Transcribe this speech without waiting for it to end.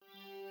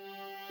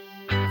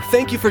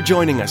Thank you for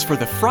joining us for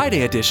the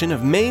Friday edition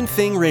of Main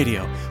Thing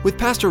Radio with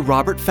Pastor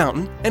Robert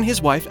Fountain and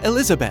his wife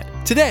Elizabeth.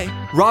 Today,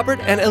 Robert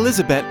and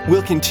Elizabeth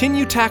will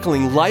continue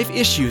tackling life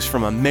issues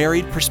from a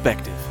married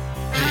perspective.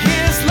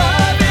 His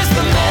love is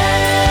the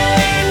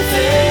main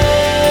thing.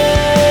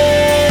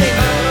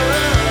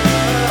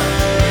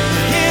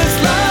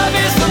 His love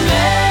is the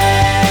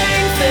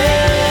main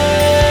thing.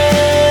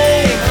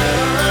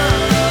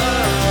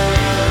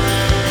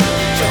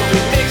 So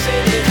we're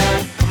mixing it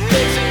up,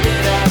 mixing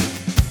it up.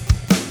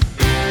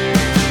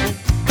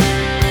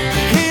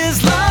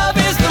 His love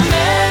is the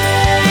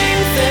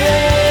main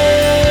thing.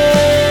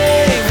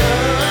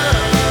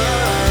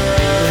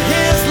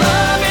 His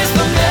love is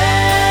the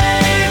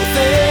main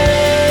thing.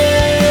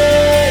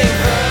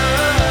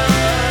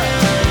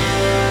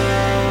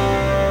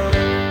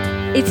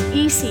 It's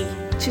easy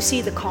to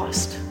see the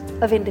cost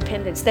of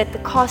independence, that the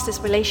cost is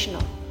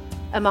relational,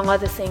 among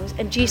other things,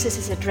 and Jesus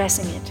is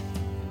addressing it.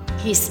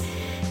 He's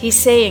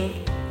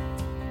saying,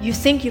 you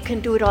think you can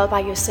do it all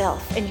by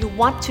yourself, and you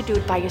want to do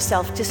it by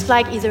yourself, just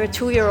like either a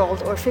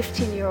 2-year-old or a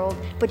 15-year-old,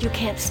 but you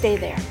can't stay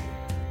there.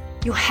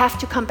 You have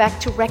to come back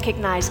to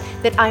recognize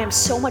that I am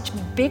so much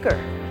bigger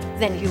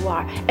than you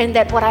are, and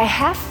that what I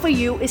have for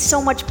you is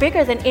so much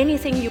bigger than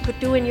anything you could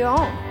do in your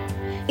own.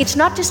 It's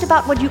not just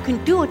about what you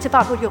can do, it's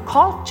about what you're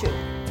called to.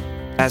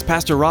 As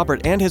Pastor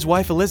Robert and his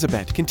wife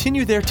Elizabeth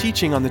continue their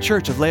teaching on the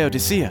Church of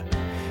Laodicea,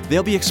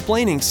 they'll be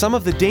explaining some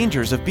of the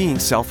dangers of being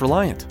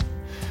self-reliant.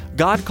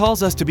 God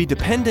calls us to be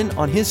dependent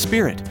on His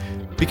Spirit,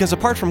 because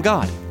apart from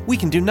God, we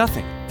can do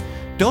nothing.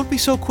 Don't be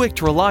so quick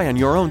to rely on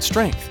your own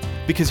strength,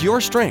 because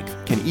your strength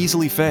can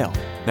easily fail.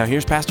 Now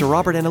here's Pastor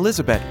Robert and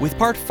Elizabeth with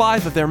part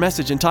 5 of their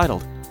message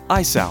entitled,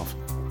 I Salve.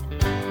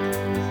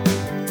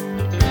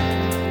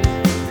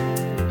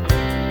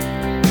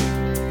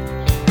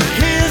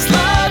 His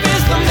love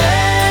is the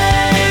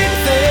main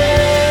thing.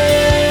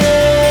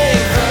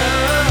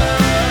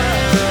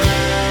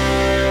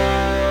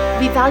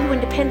 We value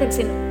independence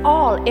in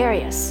all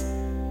areas.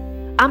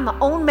 I'm my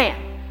own man.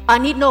 I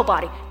need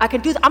nobody. I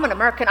can do I'm an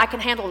American. I can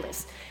handle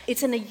this.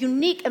 It's a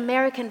unique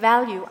American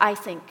value, I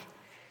think,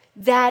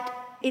 that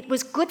it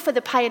was good for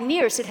the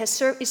pioneers. It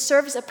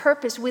serves a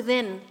purpose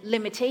within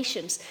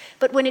limitations.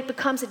 But when it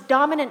becomes a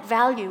dominant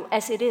value,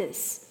 as it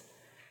is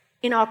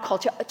in our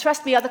culture,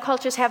 trust me, other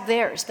cultures have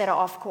theirs that are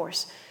off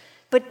course.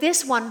 But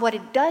this one, what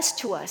it does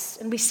to us,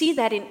 and we see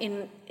that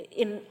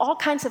in all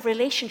kinds of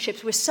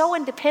relationships, we're so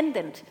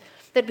independent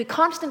that we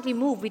constantly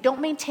move. We don't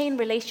maintain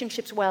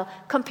relationships well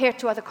compared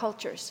to other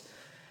cultures.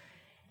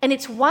 And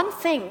it's one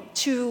thing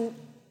to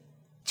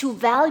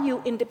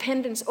value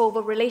independence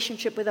over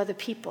relationship with other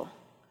people.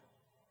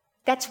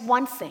 That's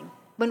one thing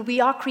when we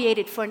are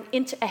created for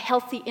a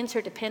healthy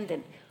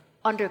interdependent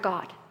under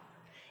God.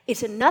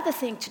 It's another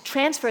thing to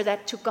transfer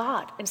that to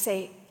God and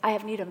say, I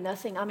have need of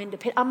nothing. I'm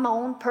independent. I'm my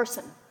own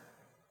person.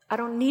 I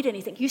don't need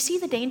anything. You see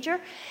the danger?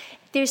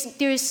 There's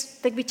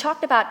like we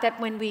talked about that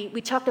when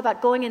we talked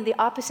about going in the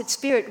opposite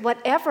spirit.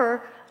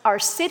 Whatever our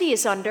city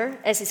is under,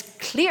 as is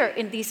clear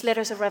in these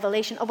letters of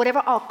Revelation, or whatever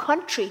our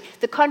country,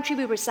 the country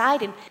we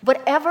reside in,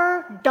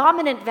 whatever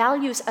dominant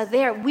values are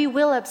there, we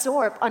will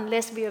absorb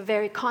unless we are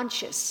very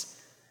conscious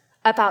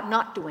about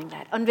not doing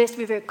that, unless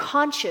we're very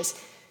conscious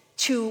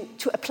to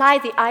apply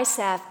the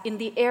ISAV in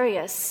the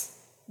areas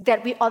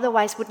that we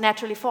otherwise would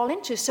naturally fall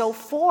into. So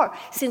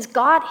since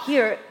God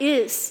here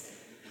is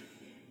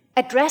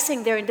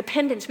addressing their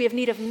independence, we have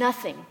need of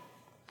nothing.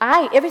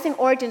 Everything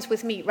origins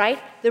with me, right?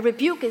 The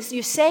rebuke is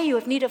you say you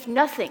have need of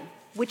nothing,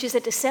 which is a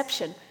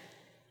deception,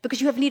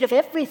 because you have need of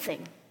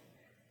everything.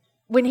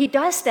 When he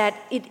does that,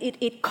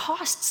 it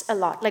costs a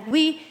lot. Like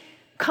we,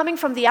 coming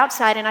from the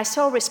outside, and I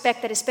so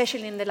respect that,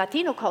 especially in the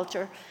Latino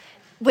culture,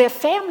 where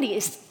family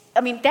is,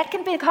 that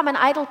can become an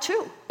idol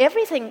too.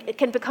 Everything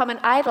can become an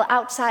idol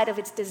outside of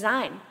its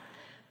design.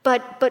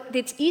 But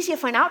it's easier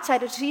for an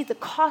outsider to see the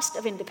cost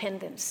of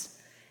independence.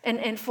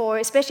 And for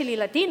especially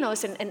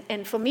Latinos,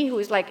 and for me who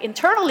is like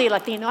internally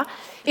Latino,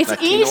 it's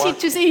easy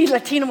to see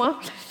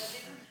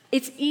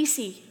It's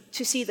easy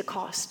to see the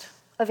cost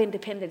of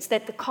independence,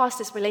 that the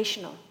cost is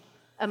relational,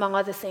 among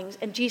other things,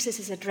 and Jesus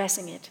is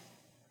addressing it.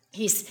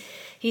 He's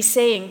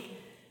saying,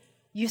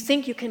 you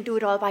think you can do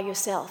it all by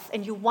yourself,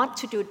 and you want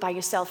to do it by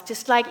yourself,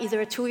 just like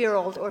either a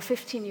 2-year-old or a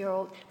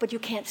 15-year-old, but you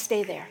can't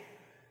stay there.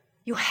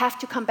 You have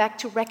to come back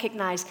to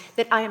recognize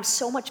that I am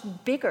so much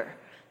bigger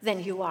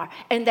than you are,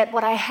 and that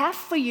what I have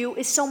for you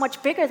is so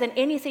much bigger than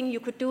anything you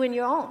could do in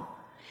your own.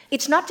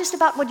 It's not just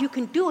about what you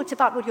can do, it's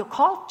about what you're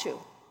called to.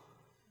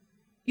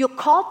 You're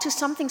called to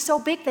something so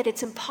big that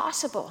it's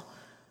impossible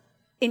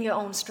in your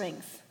own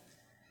strength.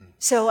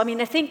 So,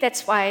 I think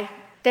that's why,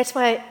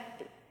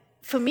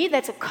 for me,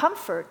 that's a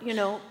comfort,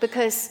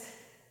 because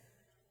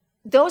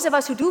those of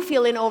us who do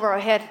feel in over our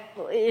head,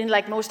 in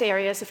like most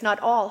areas, if not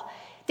all,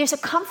 there's a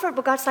comfort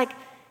where God's like,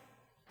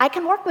 I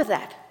can work with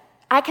that.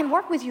 I can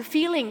work with you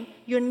feeling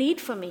your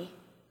need for me,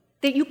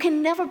 that you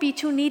can never be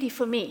too needy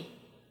for me.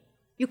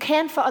 You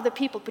can for other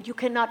people, but you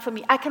cannot for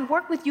me. I can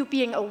work with you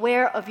being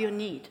aware of your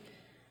need.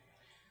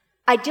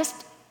 I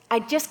just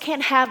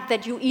can't have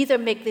that you either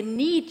make the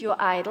need your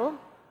idol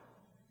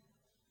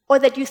or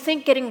that you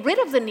think getting rid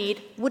of the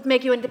need would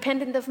make you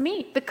independent of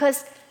me.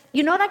 Because,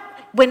 like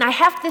when I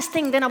have this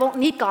thing, then I won't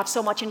need God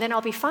so much and then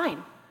I'll be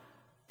fine.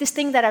 This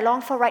thing that I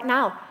long for right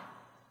now,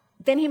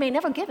 then he may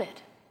never give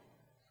it.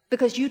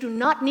 Because you do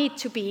not need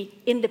to be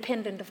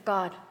independent of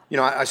God.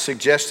 I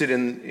suggested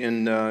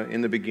in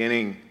the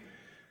beginning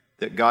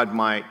that God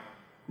might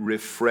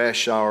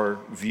refresh our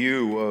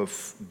view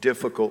of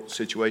difficult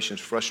situations,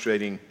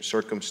 frustrating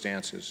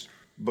circumstances,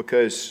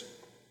 because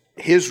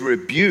his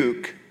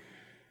rebuke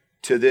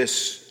to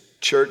this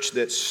church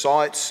that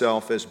saw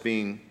itself as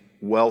being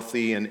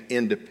wealthy and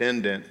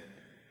independent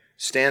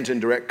stands in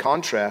direct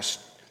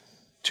contrast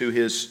to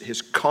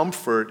his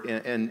comfort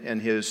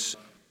and his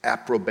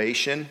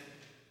approbation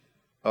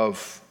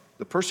of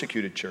the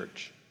persecuted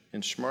church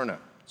in Smyrna.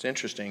 It's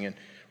interesting. In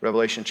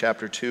Revelation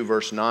chapter 2,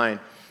 verse 9,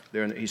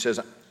 there he says,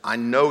 I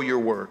know your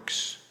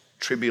works,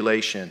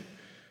 tribulation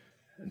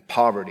and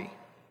poverty,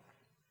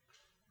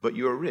 but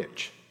you are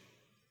rich.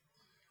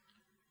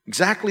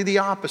 Exactly the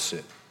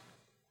opposite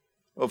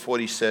of what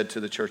he said to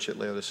the church at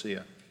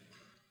Laodicea.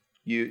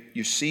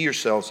 You see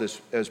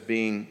yourselves as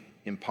being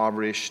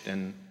impoverished,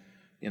 and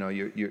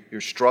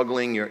you're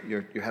struggling,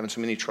 you're having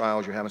so many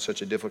trials, you're having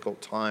such a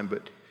difficult time,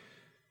 but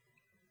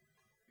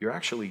you're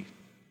actually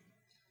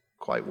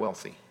quite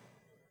wealthy.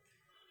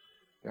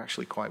 You're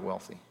actually quite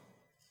wealthy.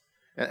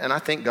 And I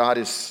think God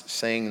is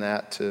saying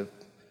that to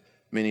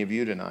many of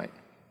you tonight.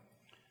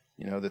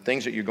 The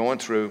things that you're going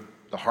through,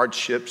 the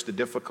hardships, the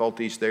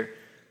difficulties, they're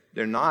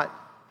not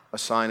a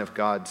sign of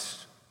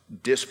God's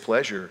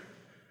displeasure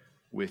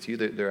with you.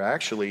 They're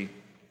actually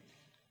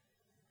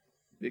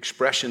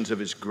expressions of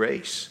his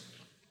grace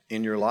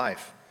in your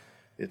life.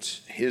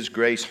 It's his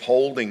grace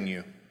holding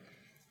you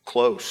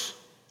close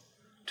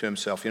to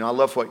himself. I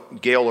love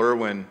what Gail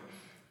Irwin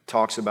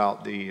talks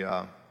about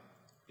the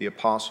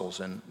apostles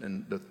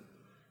and the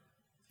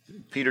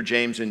Peter,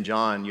 James, and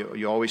John.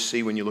 You always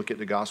see when you look at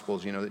the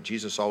Gospels, that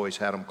Jesus always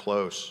had them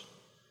close.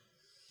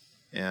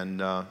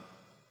 And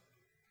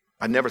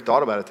I never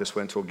thought about it this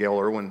way until Gail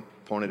Irwin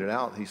pointed it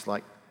out. He's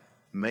like,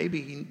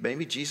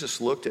 maybe Jesus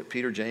looked at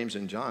Peter, James,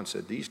 and John and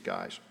said, these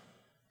guys,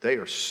 they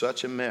are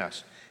such a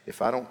mess.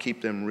 If I don't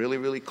keep them really,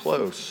 really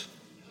close,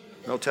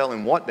 no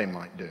telling what they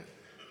might do.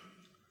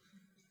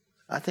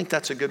 I think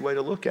that's a good way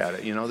to look at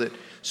it. That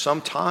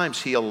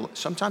sometimes he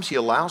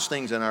allows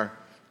things in our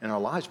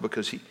lives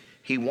because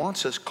he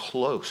wants us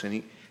close,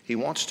 and he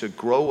wants to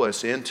grow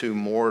us into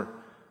more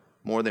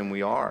than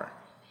we are.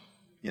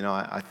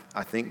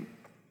 I think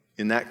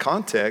in that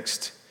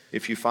context,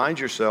 if you find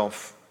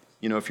yourself,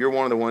 if you're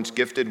one of the ones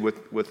gifted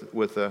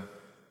with a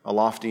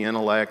lofty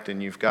intellect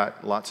and you've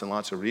got lots and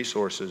lots of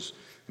resources,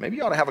 maybe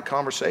you ought to have a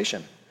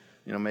conversation.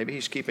 Maybe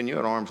he's keeping you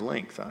at arm's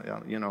length,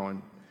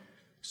 and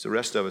it's the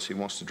rest of us he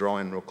wants to draw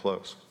in real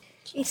close.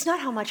 It's not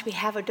how much we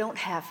have or don't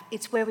have.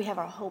 It's where we have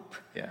our hope.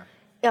 Yeah.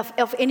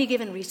 Of any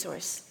given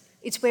resource.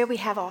 It's where we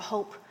have our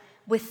hope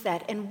with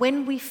that. And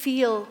when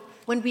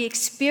we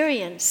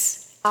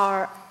experience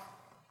our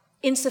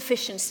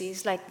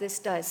insufficiencies like this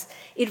does,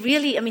 it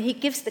really, he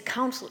gives the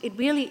counsel. It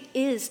really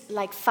is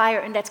like fire,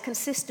 and that's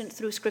consistent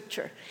through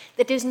Scripture.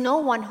 That there's no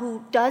one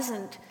who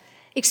doesn't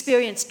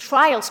experience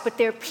trials, but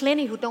there are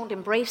plenty who don't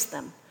embrace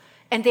them,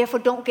 and therefore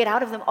don't get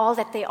out of them all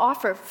that they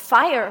offer.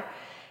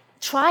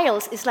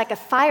 Trials is like a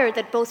fire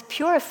that both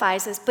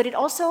purifies us, but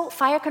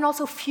fire can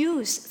also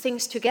fuse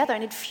things together,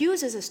 and it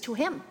fuses us to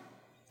him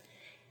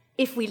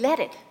if we let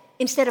it,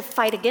 instead of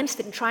fight against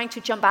it and trying to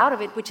jump out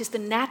of it, which is the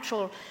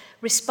natural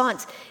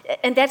response.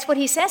 And that's what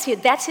he says here.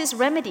 That's his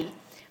remedy.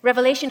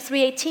 Revelation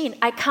 3:18,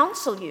 I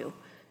counsel you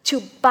to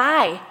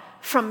buy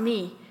from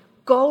me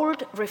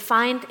gold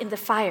refined in the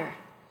fire,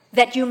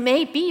 that you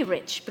may be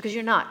rich, because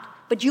you're not.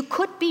 But you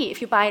could be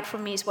if you buy it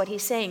from me, is what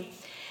he's saying.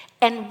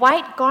 And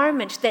white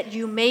garments, that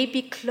you may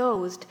be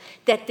clothed,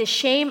 that the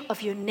shame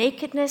of your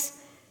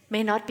nakedness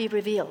may not be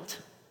revealed.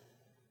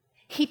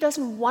 He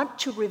doesn't want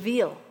to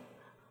reveal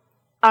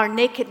our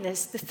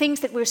nakedness, the things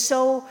that we're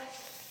so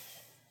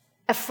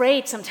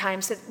afraid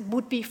sometimes that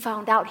would be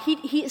found out.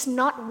 He is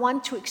not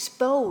one to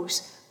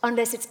expose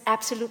unless it's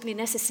absolutely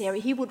necessary.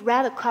 He would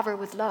rather cover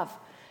with love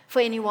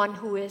for anyone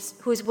who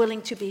is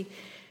willing to be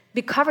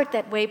covered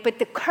that way. But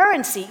the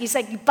currency, he's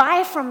like, you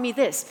buy from me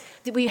this.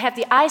 We have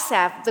the eye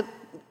salve,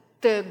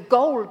 the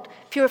gold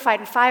purified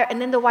in fire, and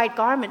then the white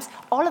garments.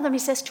 All of them he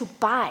says to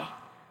buy.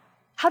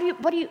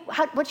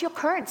 What's your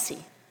currency?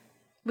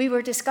 We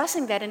were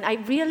discussing that, and I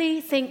really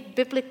think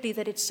biblically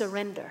that it's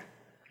surrender.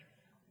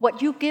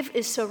 What you give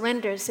is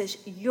surrender. It says,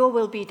 your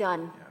will be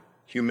done. Yeah.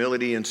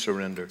 Humility and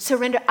surrender.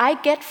 Surrender. I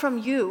get from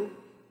you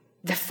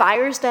the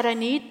fires that I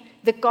need,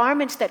 the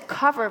garments that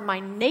cover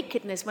my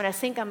nakedness when I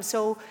think I'm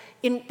so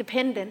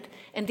independent,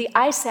 and the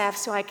eye salve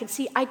so I can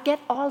see. I get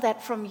all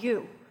that from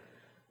you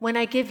when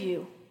I give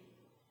you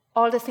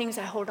all the things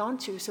I hold on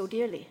to so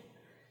dearly.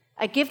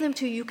 I give them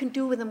to you. You can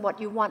do with them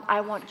what you want.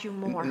 I want you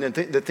more. And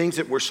the things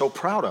that we're so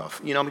proud of,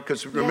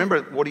 because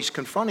remember what he's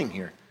confronting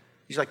here.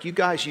 He's like, you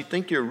guys, you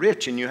think you're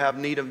rich and you have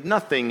need of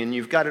nothing and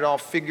you've got it all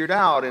figured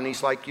out. And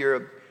he's like,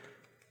 you're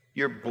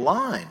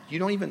blind. You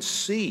don't even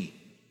see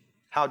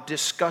how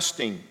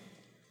disgusting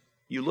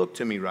you look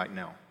to me right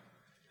now.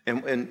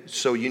 And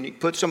so you need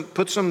put some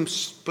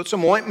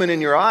ointment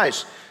in your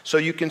eyes so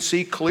you can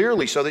see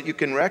clearly, so that you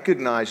can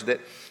recognize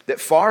that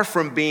far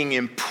from being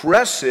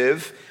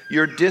impressive,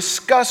 you're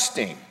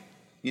disgusting.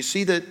 You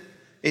see that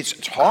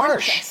it's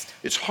harsh.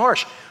 It's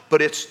harsh,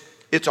 but it's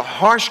a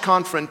harsh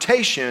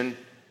confrontation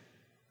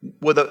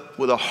with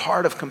a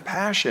heart of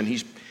compassion.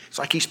 It's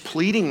like he's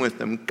pleading with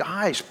them,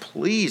 guys,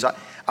 please.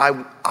 I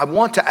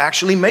want to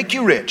actually make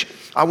you rich.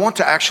 I want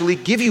to actually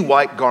give you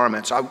white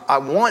garments. I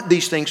want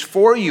these things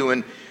for you.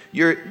 And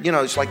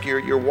it's like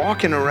you're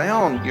walking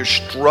around, you're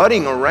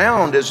strutting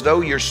around as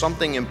though you're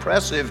something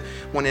impressive,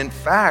 when in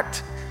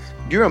fact,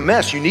 you're a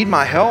mess. You need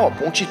my help.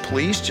 Won't you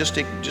please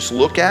just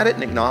look at it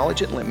and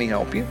acknowledge it and let me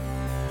help you?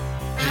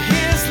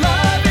 His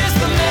love is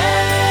the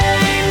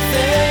main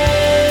thing.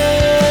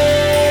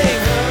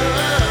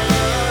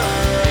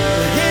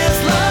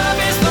 His love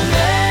is the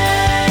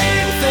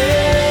main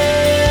thing.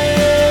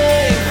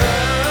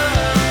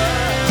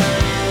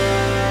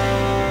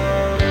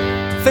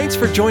 Thanks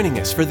for joining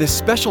us for this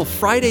special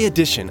Friday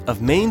edition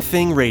of Main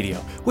Thing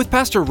Radio with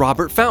Pastor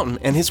Robert Fountain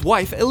and his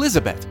wife,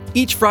 Elizabeth.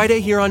 Each Friday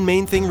here on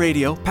Main Thing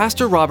Radio,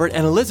 Pastor Robert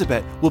and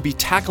Elizabeth will be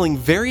tackling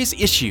various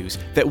issues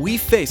that we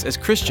face as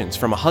Christians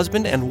from a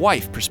husband and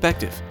wife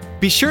perspective.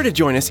 Be sure to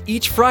join us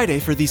each Friday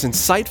for these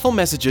insightful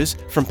messages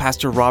from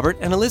Pastor Robert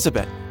and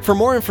Elizabeth. For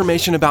more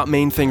information about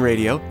Main Thing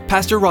Radio,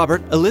 Pastor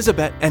Robert,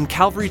 Elizabeth, and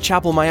Calvary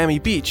Chapel, Miami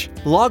Beach,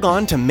 log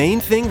on to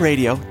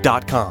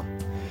mainthingradio.com.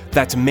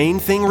 That's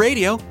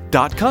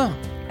mainthingradio.com.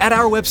 At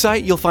our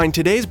website, you'll find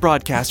today's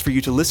broadcast for you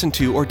to listen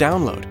to or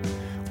download.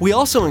 We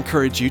also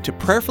encourage you to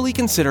prayerfully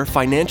consider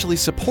financially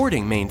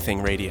supporting Main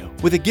Thing Radio.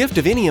 With a gift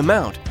of any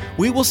amount,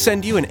 we will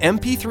send you an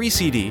MP3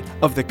 CD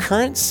of the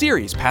current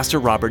series Pastor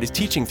Robert is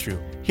teaching through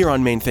here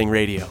on Main Thing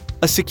Radio.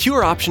 A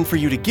secure option for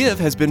you to give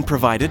has been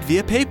provided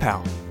via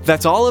PayPal.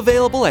 That's all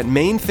available at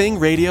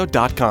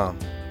mainthingradio.com.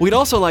 We'd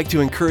also like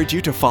to encourage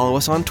you to follow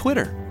us on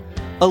Twitter.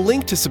 A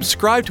link to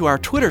subscribe to our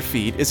Twitter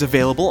feed is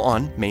available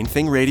on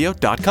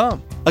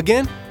mainthingradio.com.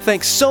 Again,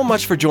 thanks so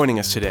much for joining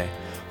us today.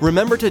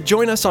 Remember to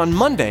join us on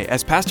Monday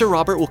as Pastor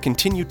Robert will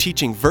continue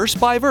teaching verse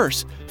by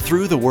verse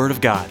through the Word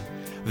of God.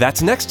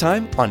 That's next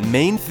time on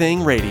Main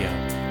Thing Radio.